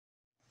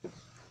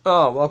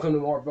Oh, welcome to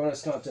more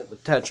bonus content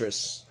with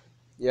Tetris.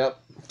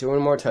 Yep, doing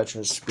more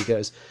Tetris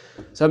because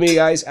some of you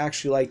guys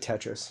actually like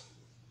Tetris.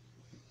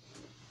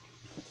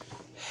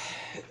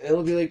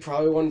 It'll be like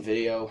probably one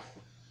video,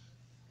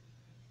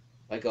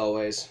 like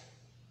always.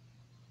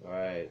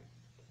 Alright.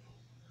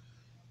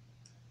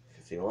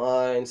 50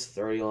 lines,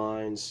 30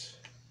 lines.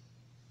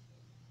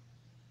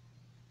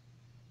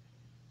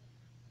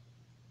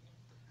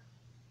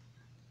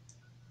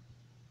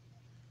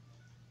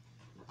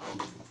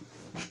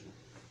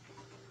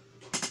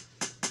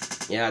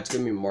 Yeah, it's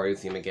gonna be Mario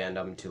theme again.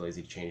 I'm too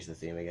lazy to change the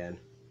theme again.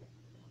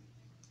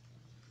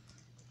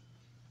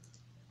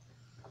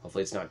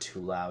 Hopefully it's not too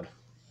loud.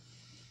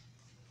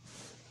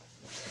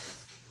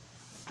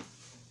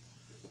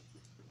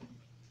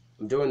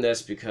 I'm doing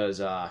this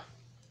because I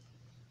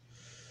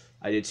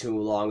did too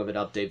long of an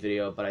update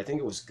video, but I think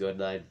it was good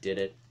that I did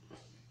it.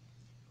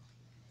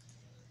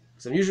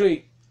 Because I'm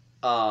usually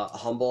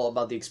humble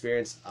about the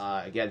experience.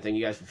 Again, thank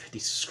you guys for 50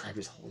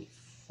 subscribers. Holy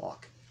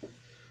fuck.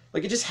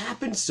 Like, it just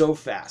happened so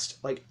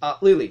fast. Like,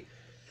 Lily,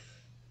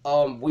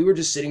 we were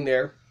just sitting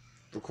there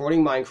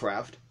recording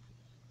Minecraft.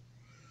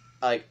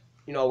 Like,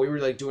 you know, we were,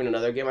 like, doing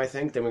another game, I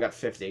think. Then we got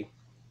 50.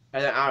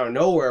 And then out of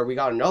nowhere, we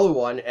got another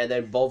one. And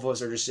then both of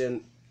us are just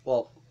in,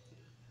 well,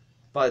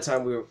 by the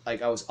time we were,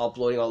 like, I was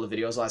uploading all the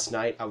videos last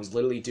night, I was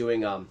literally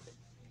doing, I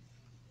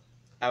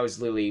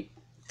was literally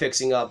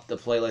fixing up the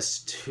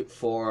playlist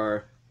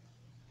for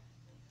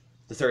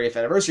the 30th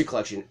anniversary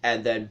collection.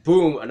 And then,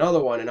 boom, another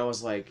one. And I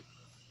was like,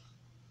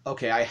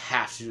 okay, I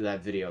have to do that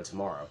video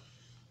tomorrow.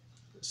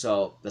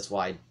 So that's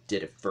why I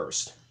did it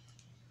first.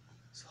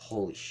 So,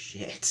 holy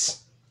shit.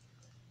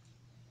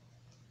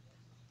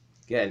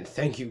 Again,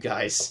 thank you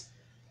guys.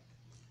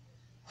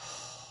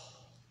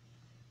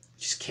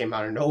 Just came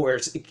out of nowhere.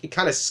 It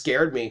kind of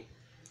scared me.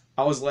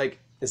 I was like,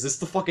 is this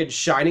the fucking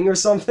Shining or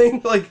something?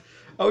 Like,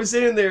 I was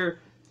sitting there,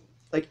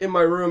 like, in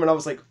my room, and I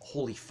was like,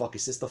 holy fuck,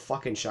 is this the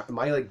fucking Shining? Am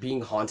I, like,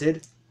 being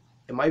haunted?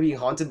 Am I being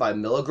haunted by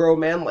Milligro,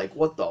 man? Like,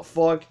 what the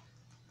fuck?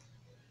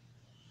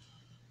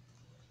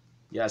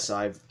 Yes,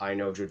 I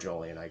know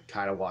JoJo, and I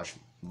kind of watch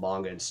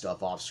manga and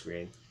stuff off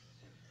screen.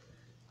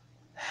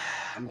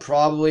 I'm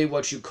probably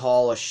what you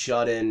call a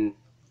shut-in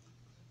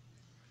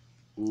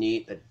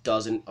neat that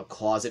doesn't a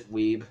closet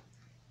weeb.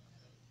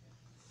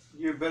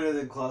 You're better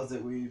than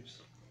closet weebs.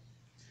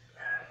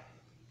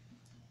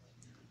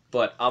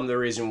 But I'm the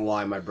reason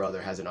why my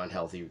brother has an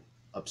unhealthy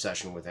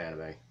obsession with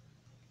anime.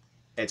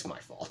 It's my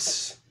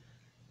fault.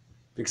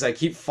 Because I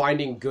keep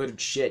finding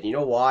good shit. You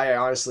know why I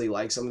honestly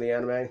like some of the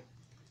anime?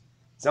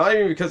 It's not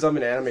even because I'm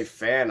an anime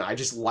fan. I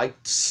just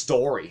liked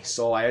story.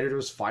 So I ended up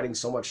just finding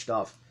so much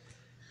stuff.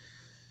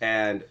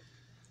 And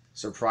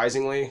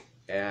surprisingly,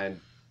 and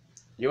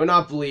you would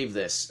not believe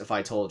this if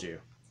I told you,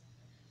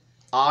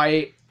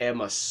 I am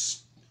a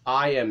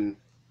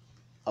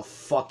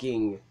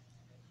fucking,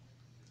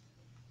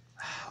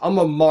 I'm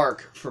a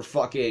mark for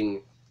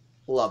fucking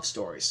love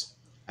stories.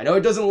 I know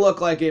it doesn't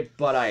look like it,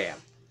 but I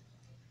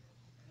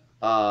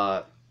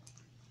am.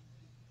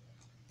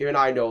 Even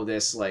I know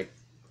this, like,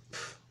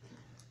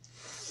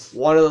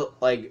 one of the,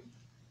 like,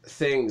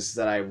 things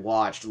that I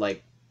watched,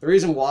 like, the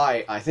reason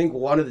why, I think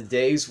one of the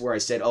days where I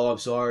said, oh, I'm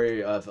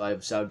sorry, I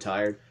sound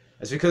tired,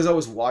 is because I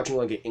was watching,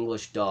 like, an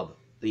English dub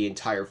the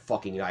entire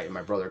fucking night, and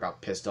my brother got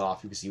pissed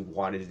off because he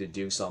wanted to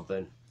do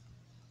something.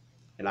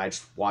 And I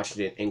just watched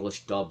it in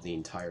English dub the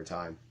entire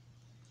time.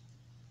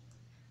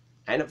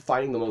 I ended up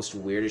finding the most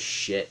weirdest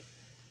shit.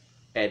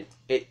 And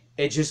it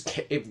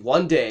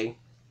one day,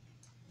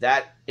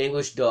 that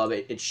English dub,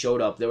 it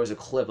showed up, there was a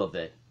clip of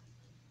it.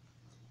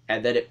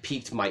 And then it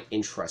piqued my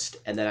interest.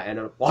 And then I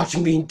ended up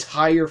watching the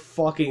entire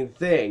fucking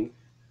thing.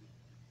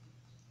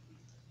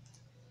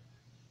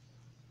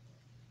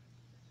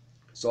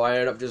 So I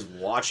ended up just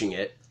watching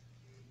it.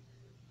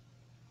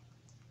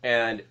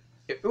 And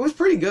it was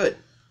pretty good.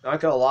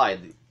 Not gonna lie.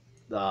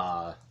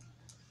 The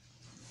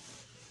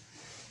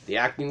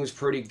acting was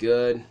pretty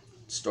good.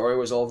 Story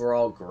was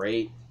overall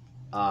great.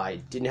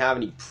 I didn't have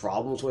any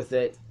problems with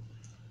it.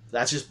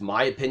 That's just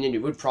my opinion.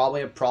 You would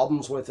probably have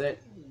problems with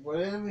it. What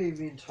anime have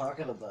you been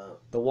talking about?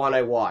 The one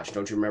I watched.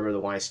 Don't you remember the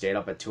one I stayed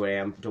up at 2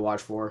 a.m. to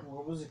watch for?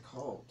 What was it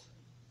called?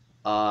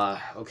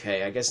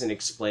 Okay. I guess I didn't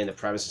explain the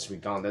premise since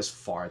we've gone this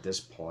far at this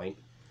point.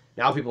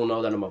 Now people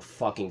know that I'm a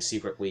fucking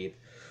secret weeb.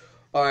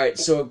 Alright,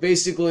 so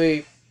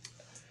basically,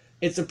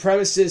 it's the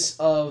premises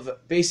of,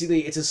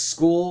 basically, it's a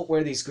school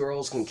where these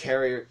girls can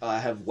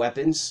have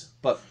weapons,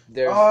 but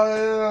there's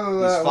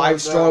these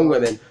 5 strong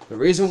women. The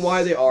reason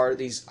why they are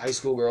these high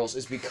school girls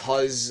is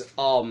because,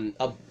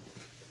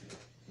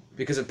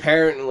 because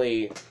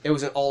apparently it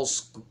was an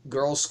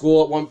all-girls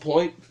school at one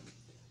point,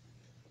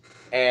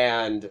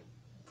 and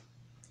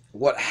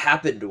what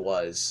happened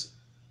was,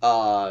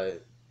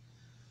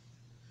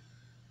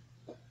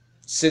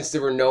 since they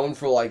were known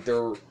for, like,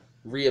 their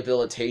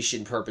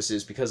rehabilitation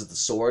purposes because of the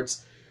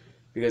swords,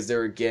 because they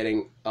were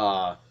getting,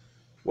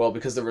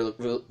 because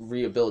the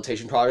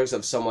rehabilitation projects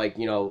of some, like,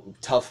 you know,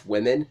 tough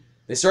women,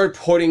 they started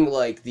putting,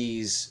 like,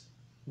 these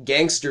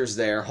gangsters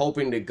there,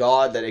 hoping to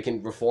God that it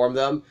can reform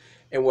them,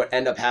 And what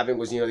ended up happening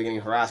was, they're getting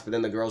harassed, but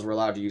then the girls were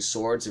allowed to use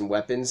swords and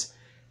weapons.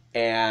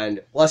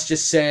 And let's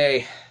just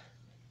say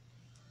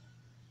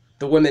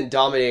the women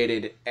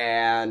dominated,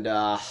 and,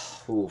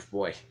 oh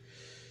boy.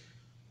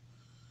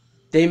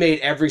 They made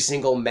every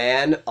single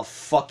man a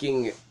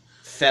fucking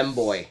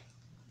femboy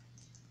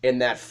in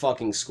that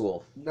fucking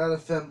school. Not a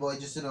femboy,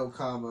 just an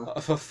Okama.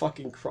 A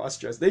fucking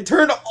crossdresser. They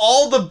turned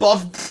all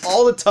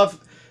the tough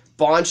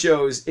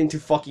bonchos into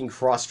fucking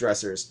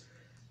crossdressers.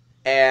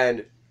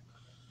 And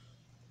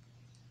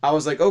I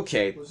was like,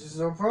 okay. Which is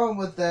no problem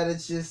with that,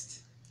 it's just...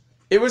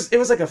 It was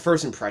like a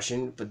first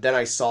impression, but then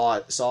I saw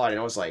it and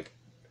I was like,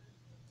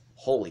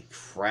 holy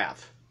crap.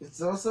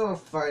 It's also a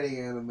fighting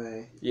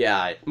anime.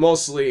 Yeah,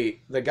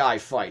 mostly the guy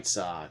fights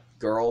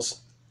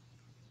girls,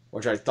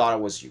 which I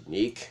thought was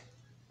unique.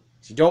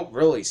 You don't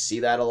really see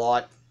that a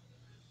lot.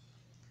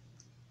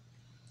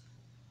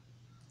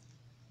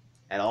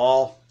 At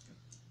all.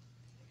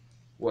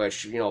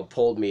 Which,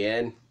 pulled me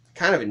in.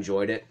 Kind of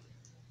enjoyed it.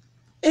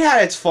 It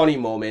had its funny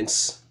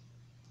moments.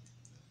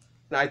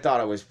 And I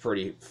thought it was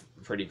pretty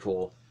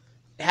cool.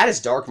 It had its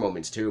dark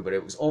moments too, but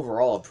it was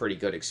overall a pretty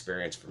good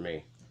experience for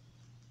me.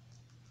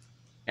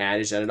 And I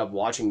just ended up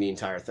watching the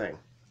entire thing.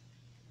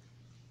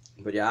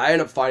 But yeah, I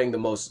ended up finding the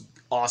most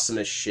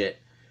awesomest shit.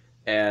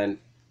 And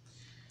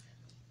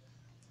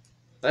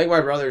I think my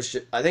brother's...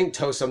 I think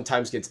Toe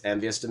sometimes gets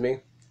envious of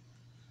me.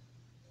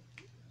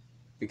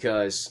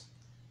 Because,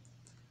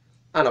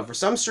 I don't know, for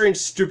some strange,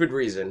 stupid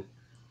reason,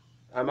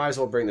 I might as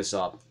well bring this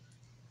up.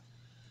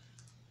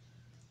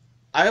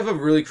 I have a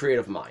really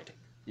creative mind.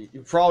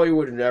 You probably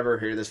would never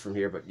hear this from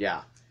here, but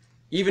yeah.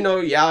 Even though,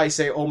 yeah, I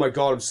say, oh my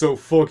god, I'm so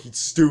fucking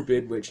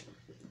stupid, which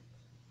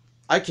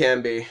I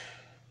can be.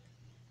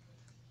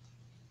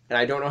 And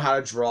I don't know how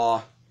to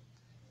draw.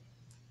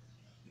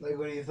 Like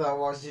when you thought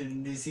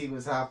Washington, D.C.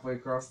 was halfway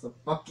across the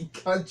fucking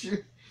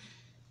country.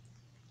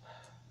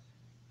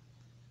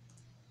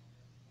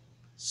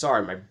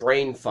 Sorry, my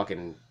brain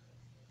fucking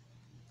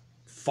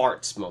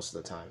farts most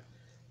of the time.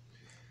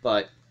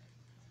 But,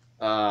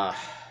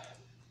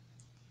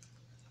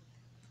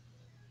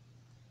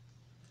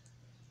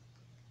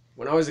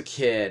 when I was a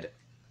kid,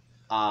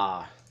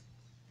 I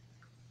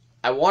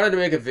wanted to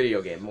make a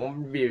video game. I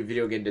wanted to be a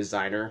video game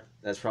designer.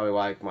 That's probably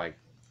why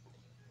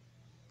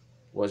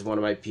was one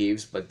of my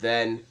peeves. But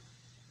then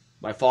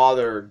my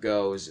father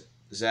goes,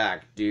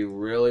 Zach, do you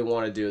really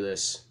want to do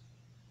this?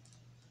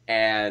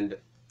 And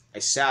I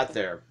sat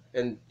there.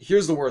 And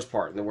here's the worst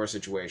part, in the worst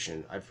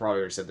situation. I've probably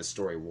already said this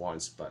story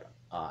once, but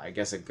I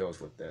guess it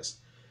goes with this.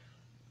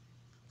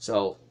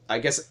 So I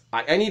guess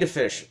I need to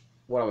finish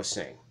what I was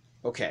saying.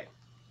 Okay.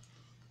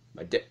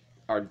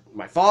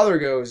 My father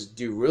goes,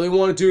 do you really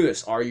want to do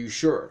this? Are you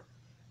sure?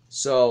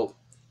 So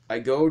I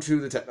go to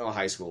the technical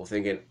high school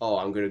thinking, oh,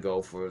 I'm going to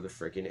go for the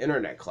freaking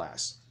internet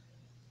class.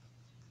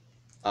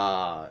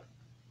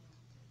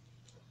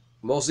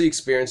 Most of the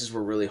experiences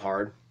were really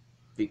hard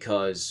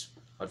because,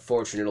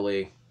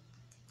 unfortunately,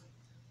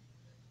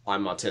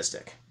 I'm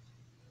autistic.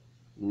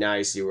 Now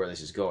you see where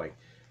this is going.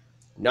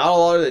 Not a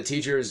lot of the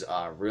teachers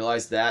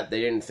realized that. They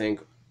didn't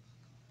think...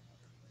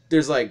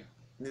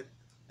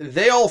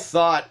 They all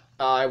thought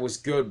I was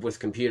good with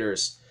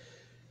computers.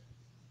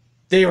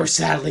 They were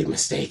sadly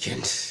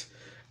mistaken.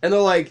 And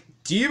they're like,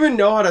 do you even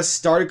know how to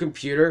start a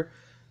computer?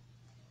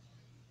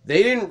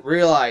 They didn't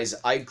realize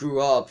I grew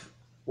up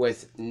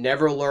with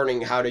never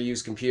learning how to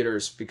use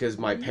computers because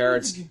my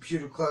parents...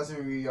 Computer class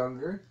when we were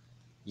younger.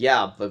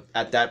 Yeah, but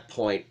at that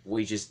point,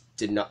 we just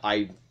did not...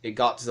 It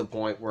got to the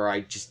point where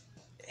I just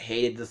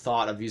hated the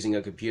thought of using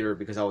a computer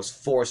because I was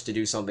forced to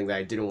do something that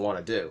I didn't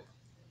want to do.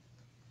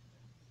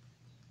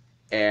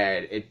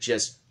 And it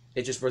just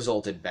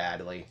resulted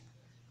badly.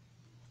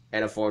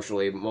 And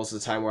unfortunately, most of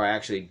the time where I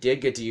actually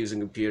did get to use a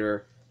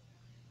computer,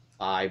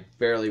 I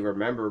barely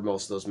remember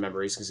most of those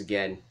memories because,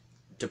 again,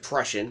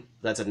 depression,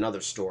 that's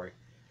another story.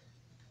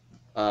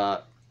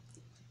 So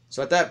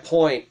at that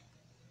point,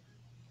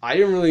 I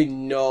didn't really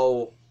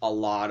know a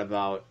lot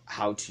about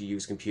how to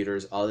use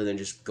computers other than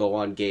just go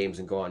on games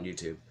and go on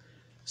YouTube.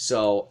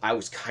 So I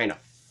was kind of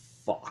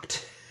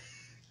fucked.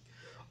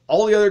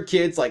 All the other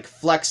kids,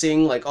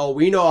 flexing, oh,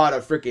 we know how to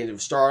freaking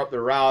start up the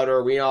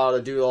router, we know how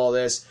to do all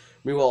this.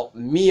 Meanwhile,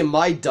 me and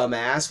my dumb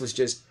ass was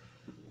just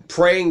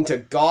praying to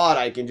God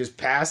I can just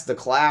pass the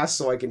class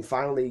so I can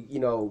finally,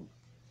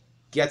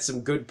 get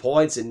some good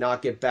points and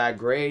not get bad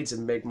grades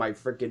and make my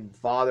freaking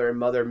father and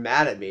mother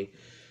mad at me.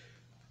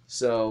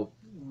 So...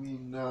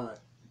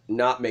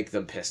 Not make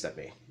them pissed at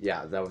me.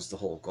 Yeah, that was the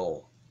whole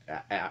goal.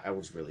 I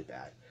was really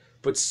bad.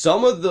 But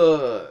some of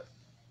the...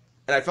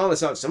 And I found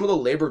this out, some of the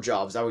labor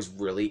jobs I was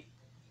really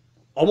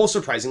almost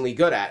surprisingly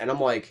good at. And I'm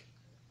like,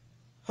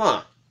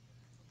 huh,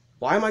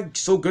 why am I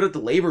so good at the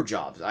labor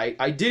jobs?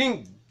 I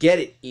didn't get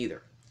it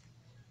either.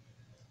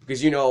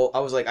 Because, I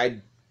was like,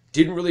 I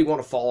didn't really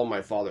want to follow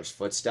my father's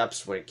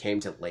footsteps when it came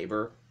to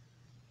labor.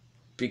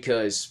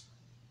 Because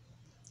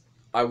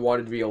I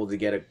wanted to be able to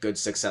get a good,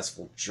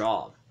 successful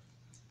job.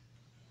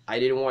 I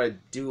didn't want to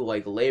do,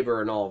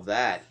 labor and all of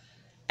that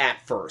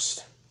at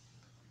first.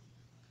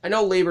 I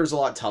know labor's a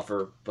lot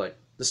tougher, but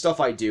the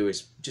stuff I do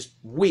is just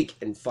weak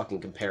in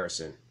fucking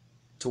comparison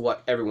to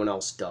what everyone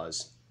else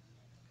does.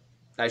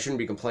 I shouldn't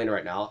be complaining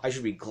right now. I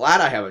should be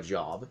glad I have a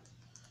job.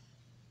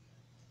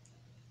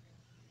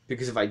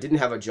 Because if I didn't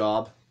have a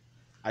job,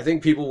 I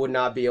think people would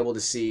not be able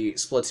to see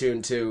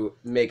Splatoon 2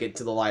 make it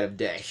to the light of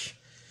day.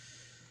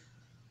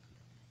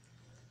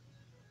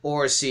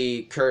 Or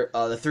see the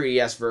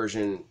 3DS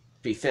version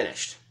be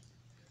finished.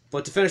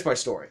 But to finish my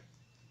story,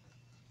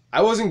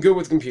 I wasn't good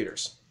with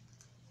computers.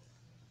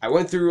 I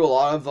went through a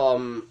lot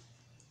of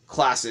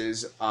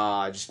classes,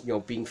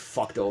 just being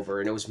fucked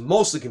over, and it was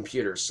mostly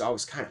computers, so I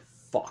was kind of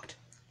fucked.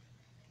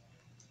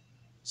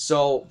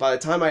 So by the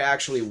time I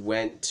actually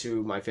went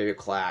to my favorite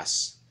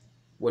class,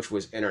 which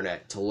was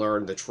internet, to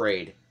learn the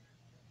trade,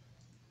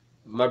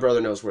 my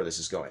brother knows where this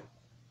is going.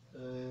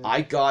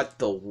 I got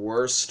the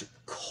worst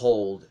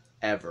cold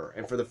ever,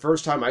 and for the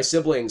first time, my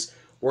siblings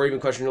were even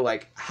questioning,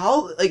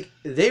 how,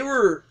 they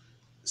were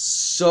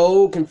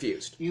so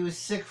confused. He was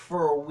sick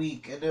for a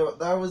week, and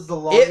that was the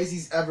longest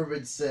he's ever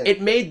been sick.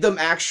 It made them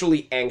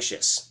actually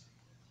anxious,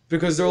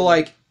 because they're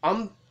like,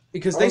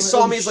 because they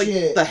saw me as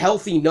the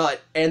healthy nut,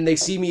 and they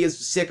see me as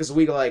sick as a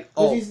week,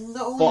 he's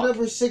only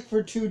never sick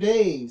for 2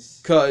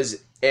 days.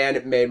 And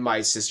it made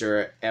my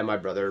sister and my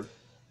brother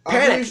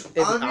panic.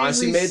 It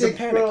honestly made them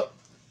panic.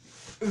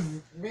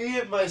 Me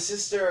and our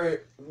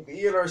sister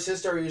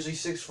are usually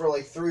sick for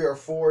 3 or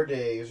 4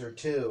 days or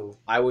 2.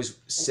 I was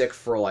sick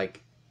for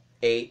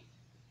 8,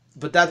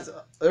 but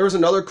there was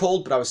another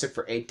cold, but I was sick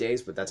for 8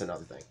 days, but that's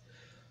another thing.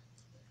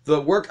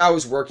 The work I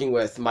was working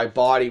with, my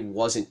body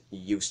wasn't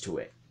used to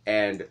it,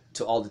 and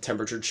to all the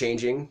temperature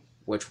changing,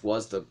 which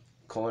was the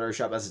culinary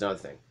shop, that's another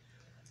thing.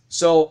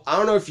 So, I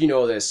don't know if you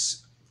know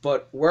this,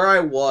 but where I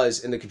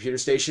was in the computer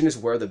station is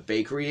where the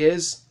bakery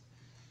is.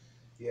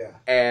 Yeah.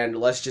 And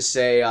let's just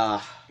say,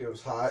 it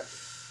was hot.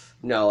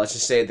 No, let's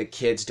just say the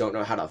kids don't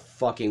know how to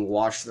fucking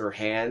wash their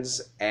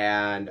hands,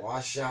 and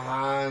wash your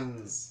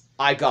hands.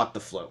 I got the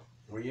flu.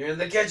 When you're in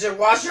the kitchen,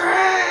 wash your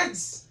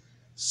hands!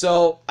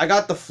 So, I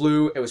got the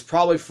flu. It was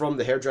probably from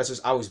the hairdressers.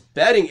 I was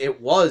betting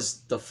it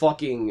was the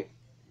fucking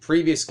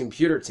previous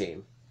computer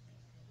team.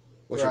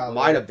 Which it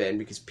might have been,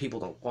 because people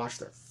don't wash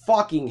their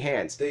fucking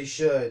hands. They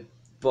should.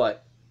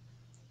 But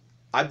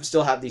I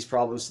still have these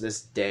problems to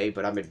this day,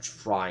 but I've been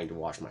trying to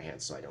wash my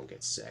hands so I don't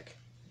get sick.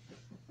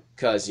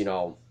 Because,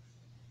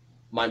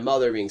 my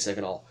mother being sick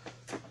and all.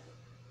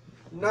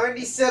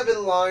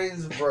 97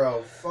 lines,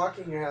 bro.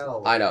 Fucking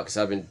hell. I know, because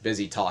I've been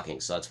busy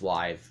talking, so that's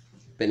why I've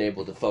been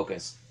able to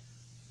focus.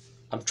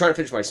 I'm trying to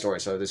finish my story,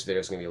 so this video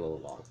is going to be a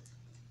little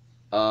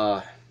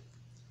long.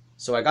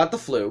 So I got the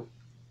flu,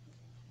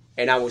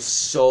 and I was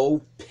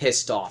so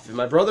pissed off. And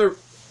my brother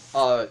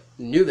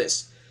knew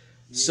this.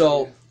 Yeah.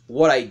 So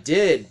what I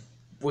did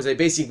was I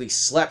basically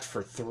slept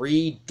for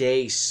 3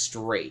 days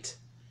straight.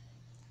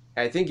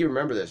 I think you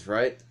remember this,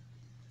 right?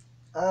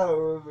 I don't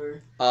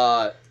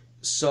remember.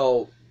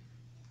 So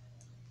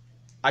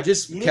I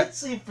just didn't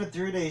sleep for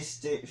 3 days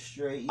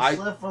straight. You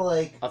slept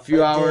for a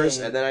few hours,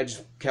 and then I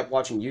just kept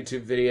watching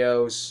YouTube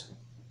videos.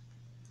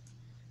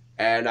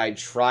 And I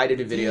tried to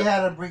do videos. You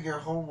had to bring your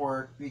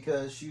homework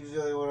because she was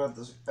the only one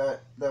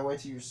that went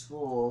to your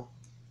school.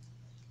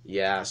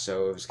 Yeah,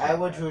 so it was I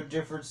went to a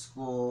different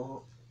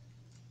school.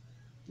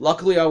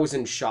 Luckily, I was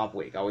in shop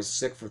week. I was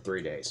sick for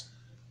 3 days.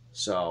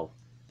 So,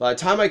 by the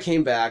time I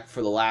came back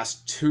for the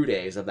last 2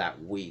 days of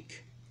that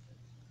week,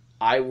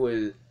 I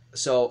was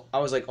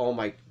like, oh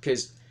my,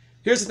 because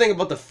here's the thing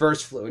about the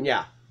first flu, and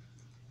yeah,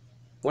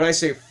 when I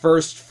say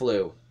first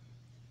flu,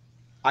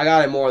 I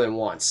got it more than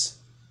once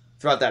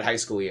throughout that high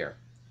school year.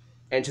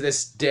 And to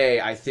this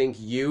day, I think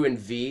you and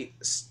V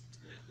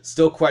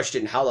still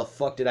question how the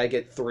fuck did I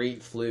get 3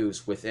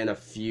 flus within a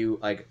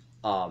few,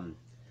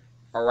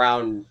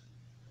 around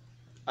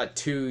a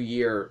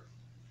 2-year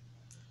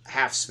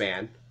half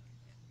span.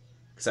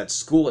 Because that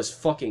school is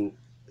fucking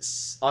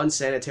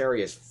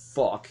unsanitary as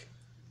fuck.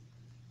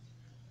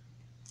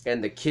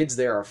 And the kids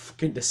there are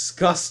fucking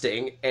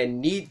disgusting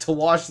and need to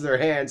wash their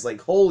hands.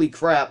 Holy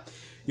crap.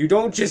 You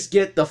don't just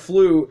get the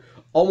flu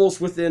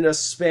almost within a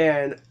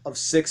span of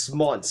 6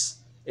 months.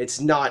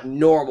 It's not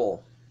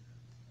normal.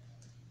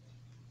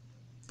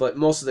 But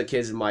most of the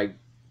kids in my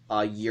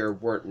year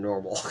weren't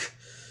normal.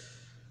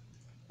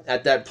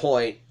 At that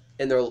point,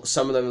 in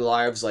some of their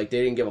lives, they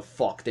didn't give a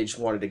fuck. They just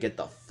wanted to get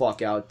the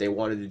fuck out. They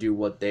wanted to do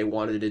what they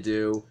wanted to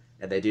do,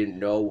 and they didn't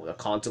know the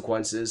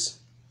consequences.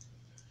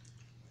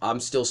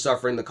 I'm still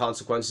suffering the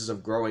consequences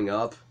of growing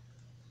up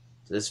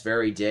to this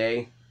very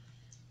day.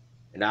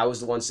 And I was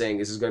the one saying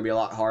this is going to be a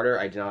lot harder.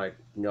 I did not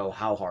know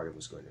how hard it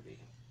was going to be.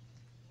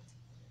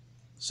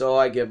 So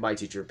I give my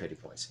teacher pity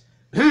points.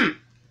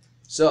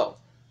 So,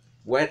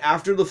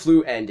 after the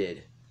flu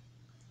ended,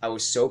 I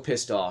was so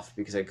pissed off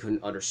because I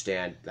couldn't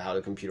understand how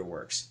the computer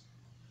works.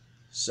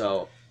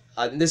 So,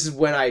 this is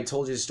when I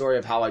told you the story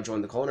of how I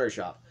joined the culinary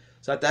shop.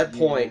 So at that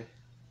point,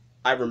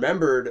 I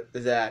remembered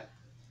that,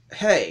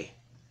 hey,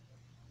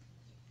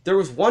 there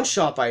was one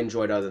shop I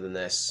enjoyed other than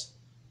this,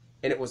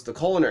 and it was the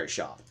culinary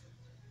shop.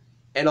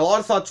 And a lot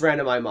of thoughts ran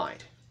in my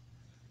mind.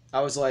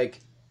 I was like,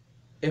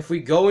 if we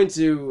go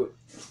into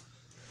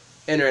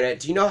internet,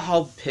 do you know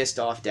how pissed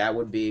off Dad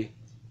would be?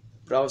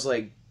 But I was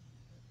like,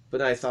 but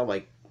then I thought,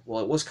 like,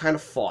 well, it was kind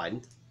of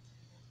fun.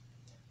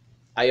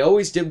 I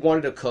always did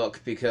wanted to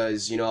cook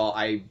because, you know,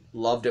 I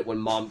loved it when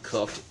Mom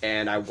cooked,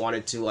 and I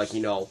wanted to, like,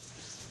 you know,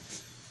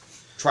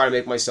 try to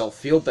make myself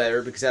feel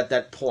better, because at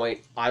that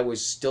point, I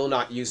was still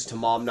not used to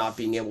Mom not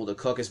being able to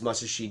cook as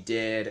much as she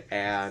did,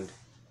 and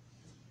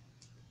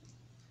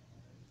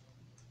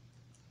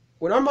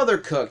when our mother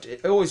cooked,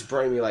 it always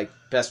brought me, like,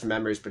 best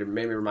memories, but it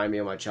made me remind me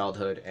of my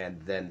childhood,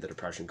 and then the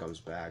depression comes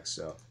back,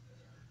 so,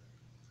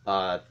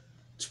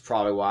 it's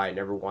probably why I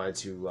never wanted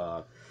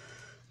to,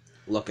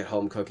 look at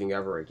home cooking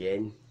ever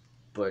again,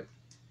 but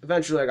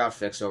eventually I got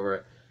fixed over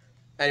it.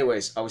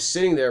 Anyways, I was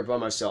sitting there by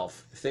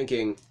myself,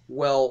 thinking,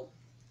 well,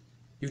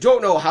 you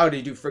don't know how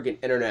to do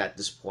friggin' internet at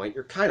this point,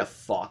 you're kind of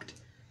fucked,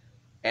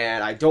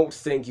 and I don't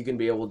think you can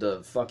be able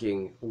to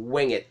fucking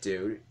wing it,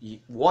 dude.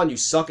 One, you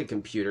suck at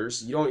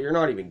computers, you're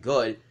not even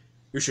good,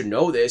 you should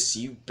know this,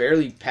 you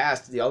barely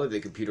passed the other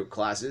computer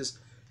classes,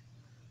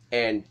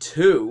 and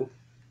two,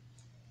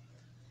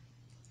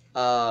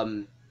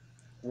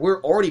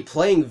 we're already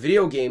playing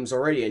video games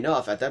already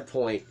enough. At that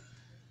point,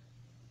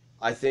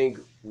 I think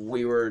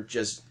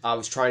I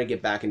was trying to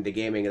get back into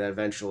gaming, and then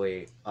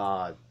eventually,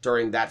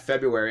 during that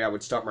February, I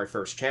would start my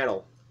first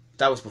channel.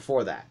 That was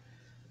before that.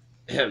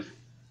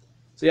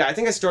 So yeah, I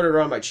think I started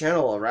around my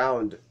channel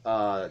around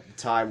the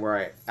time where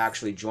I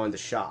actually joined the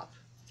shop,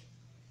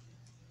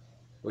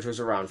 which was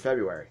around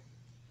February.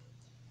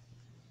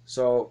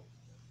 So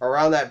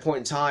around that point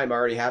in time, I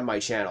already had my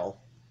channel.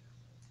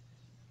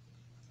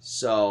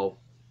 So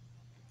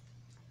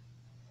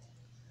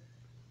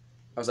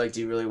I was like,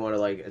 do you really want to,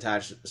 like,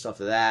 attach stuff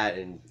to that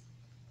and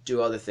do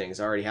other things?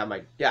 I already have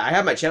I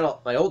had my channel,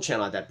 my old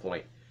channel at that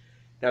point.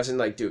 And I was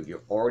like, dude,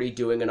 you're already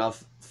doing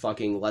enough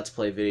fucking Let's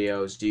Play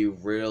videos. Do you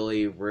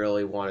really,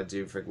 really want to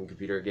do freaking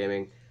computer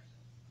gaming?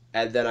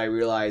 And then I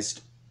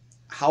realized,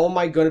 how am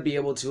I going to be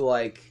able to,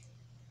 like,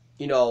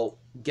 you know,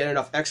 get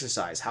enough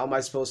exercise? How am I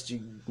supposed to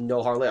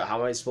know how to live? How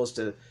am I supposed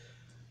to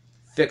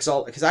fix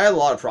all... Because I had a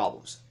lot of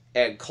problems.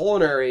 And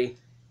culinary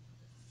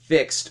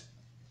fixed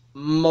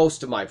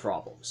most of my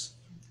problems.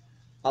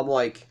 I'm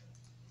like,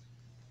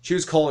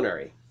 choose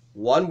culinary.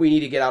 One, we need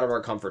to get out of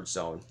our comfort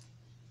zone.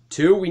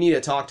 Two, we need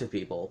to talk to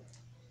people.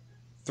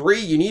 Three,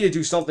 you need to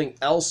do something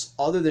else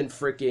other than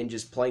freaking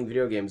just playing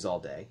video games all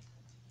day.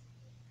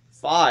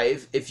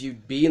 Five, if you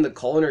be in the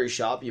culinary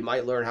shop, you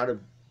might learn how to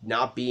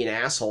not be an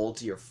asshole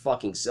to your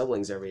fucking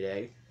siblings every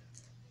day.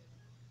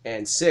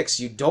 And six,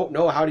 you don't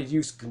know how to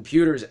use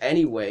computers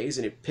anyways,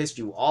 and it pissed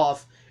you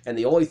off, and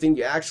the only thing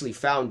you actually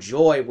found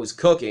joy was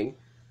cooking.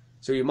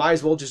 So you might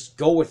as well just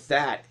go with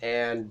that,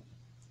 and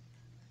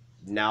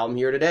now I'm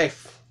here today.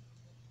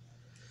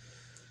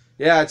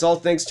 Yeah, it's all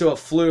thanks to a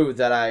flu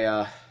that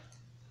I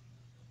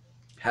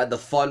had the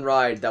fun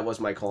ride that was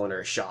my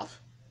culinary shop.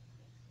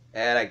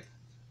 And I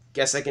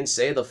guess I can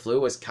say the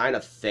flu was kind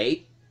of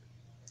fate.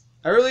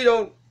 I really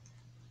don't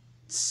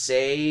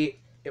say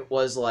it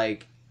was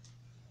like,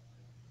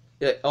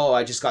 oh,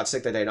 I just got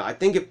sick that day. No,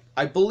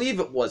 I believe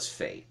it was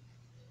fate.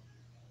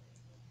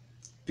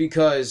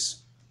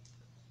 Because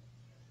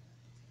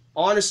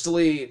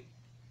honestly,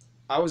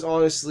 I was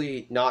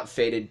honestly not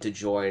fated to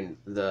join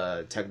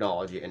the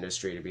technology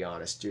industry, to be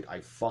honest. Dude, I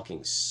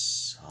fucking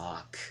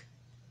suck.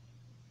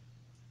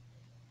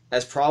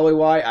 That's probably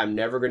why I'm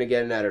never going to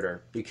get an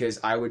editor, because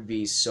I would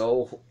be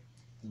so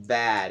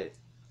bad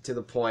to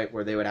the point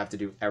where they would have to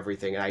do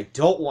everything, and I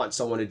don't want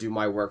someone to do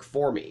my work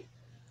for me.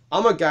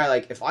 I'm a guy,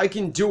 like, if I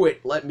can do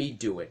it, let me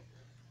do it.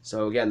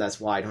 So again, that's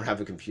why I don't have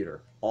a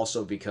computer.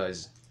 Also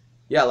because,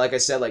 yeah, like I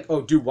said, like,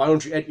 oh, dude, why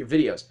don't you edit your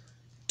videos?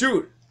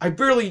 Dude, I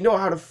barely know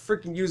how to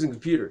freaking use a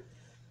computer.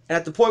 And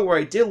at the point where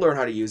I did learn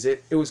how to use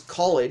it, it was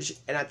college,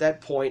 and at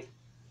that point,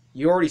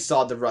 you already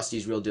saw the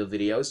Rusty's Real Deal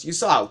videos. You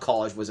saw how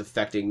college was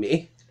affecting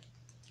me.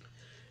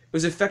 It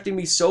was affecting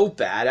me so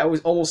bad, I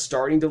was almost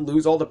starting to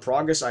lose all the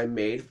progress I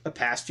made the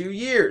past few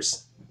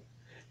years.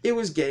 It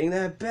was getting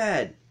that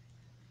bad.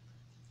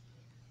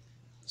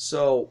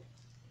 So,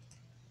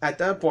 at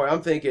that point,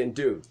 I'm thinking,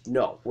 dude,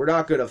 no, I'm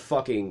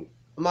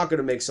not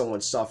gonna make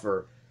someone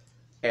suffer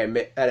and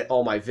edit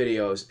all my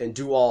videos and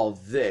do all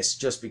of this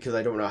just because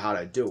I don't know how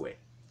to do it.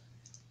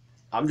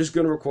 I'm just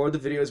gonna record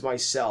the videos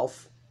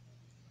myself,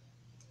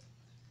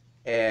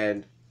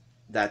 and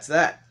that's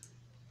that.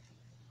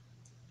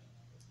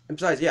 And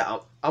besides, yeah,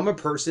 I'm a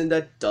person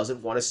that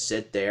doesn't want to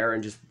sit there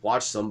and just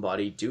watch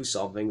somebody do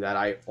something that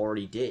I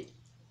already did.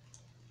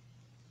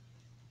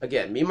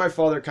 Again, me and my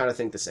father kind of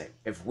think the same.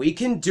 If we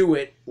can do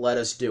it, let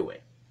us do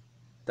it.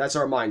 That's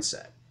our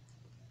mindset.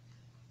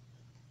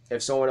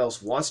 If someone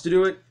else wants to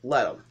do it,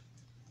 let them.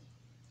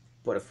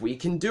 But if we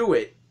can do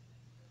it,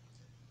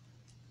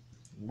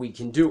 we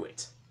can do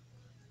it.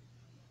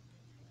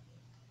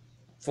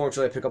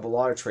 Fortunately, I pick up a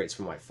lot of traits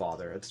from my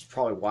father. That's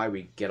probably why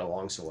we get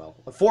along so well.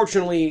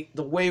 Unfortunately,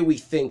 the way we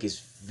think is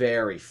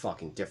very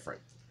fucking different.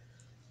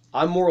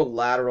 I'm more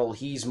lateral,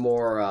 he's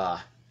more,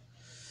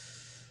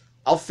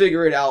 I'll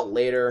figure it out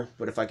later,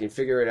 but if I can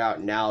figure it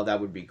out now,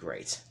 that would be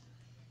great.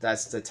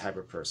 That's the type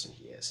of person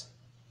he is.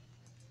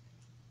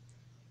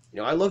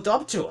 You know, I looked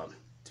up to him,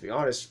 to be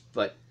honest,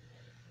 but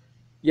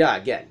yeah,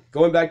 again,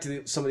 going back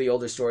to some of the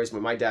older stories,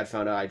 when my dad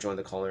found out I joined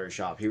the culinary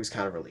shop, he was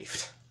kind of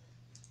relieved.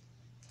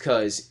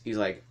 Because he's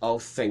like, oh,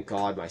 thank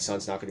God my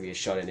son's not going to be a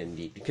shut-in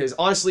indeed. Because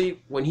honestly,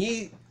 when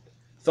he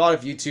thought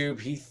of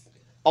YouTube, he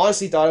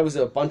honestly thought it was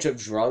a bunch of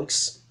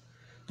drunks.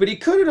 But he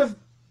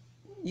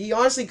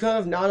honestly could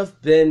have not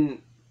have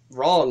been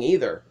wrong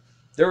either.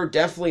 There is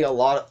definitely a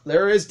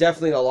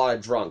lot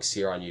of drunks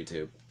here on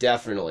YouTube.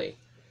 Definitely.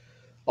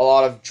 A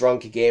lot of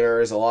drunk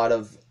gamers, a lot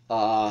of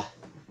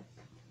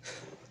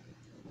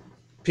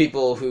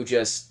people who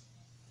just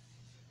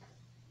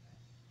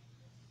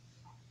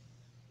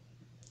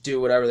do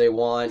whatever they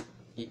want.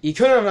 He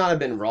could have not have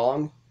been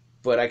wrong,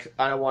 but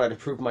I wanted to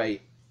prove my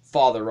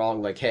father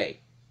wrong. Like,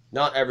 hey,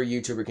 not every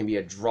YouTuber can be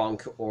a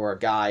drunk or a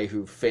guy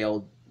who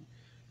failed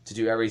to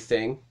do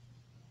everything.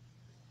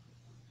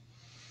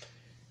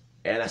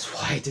 And that's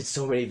why I did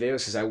so many videos,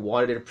 because I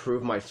wanted to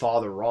prove my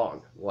father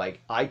wrong.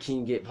 Like, I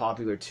can get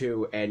popular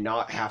too and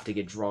not have to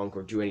get drunk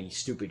or do any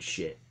stupid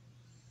shit.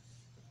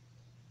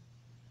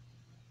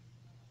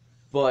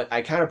 But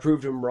I kind of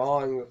proved him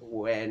wrong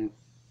when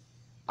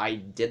I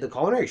did the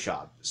culinary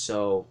shop.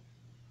 So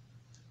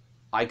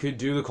I could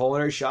do the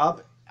culinary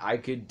shop, I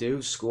could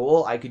do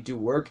school, I could do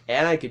work,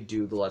 and I could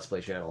do the Let's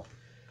Play channel.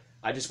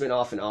 I just been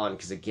off and on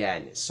because,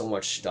 again, so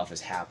much stuff has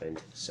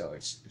happened. So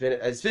it's been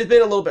a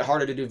little bit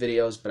harder to do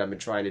videos, but I've been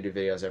trying to do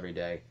videos every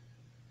day.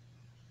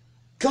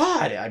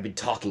 God, I've been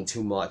talking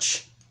too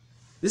much.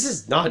 This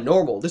is not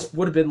normal. This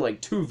would have been like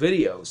 2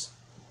 videos.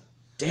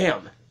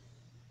 Damn.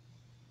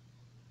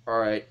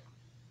 Alright.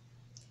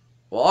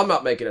 Well, I'm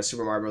not making a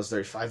Super Mario Bros.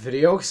 35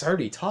 video because I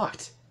already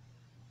talked.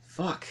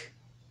 Fuck.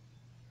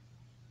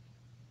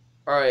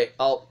 Alright,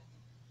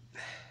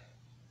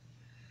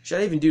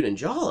 should I even do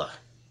Ninjala?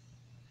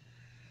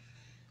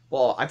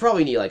 Well, I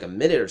probably need like a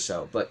minute or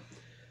so, but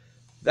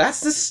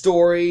that's the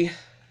story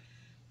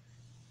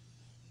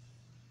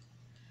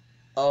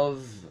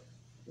of...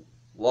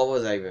 What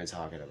was I even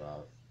talking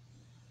about?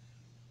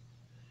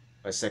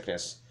 My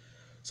sickness.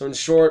 So in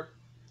short,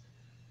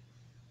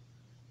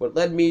 what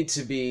led me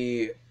to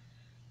be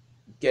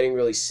getting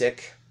really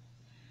sick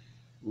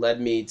led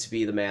me to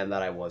be the man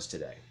that I was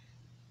today.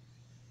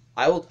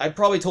 I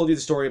probably told you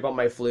the story about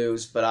my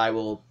flus, but I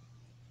will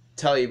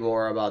tell you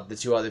more about the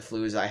 2 other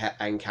flus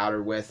I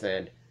encountered with,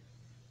 and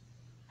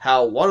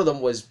how one of them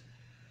was...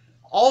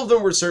 All of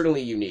them were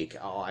certainly unique,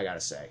 I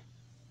gotta say.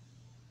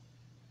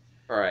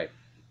 Alright,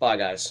 bye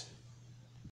guys.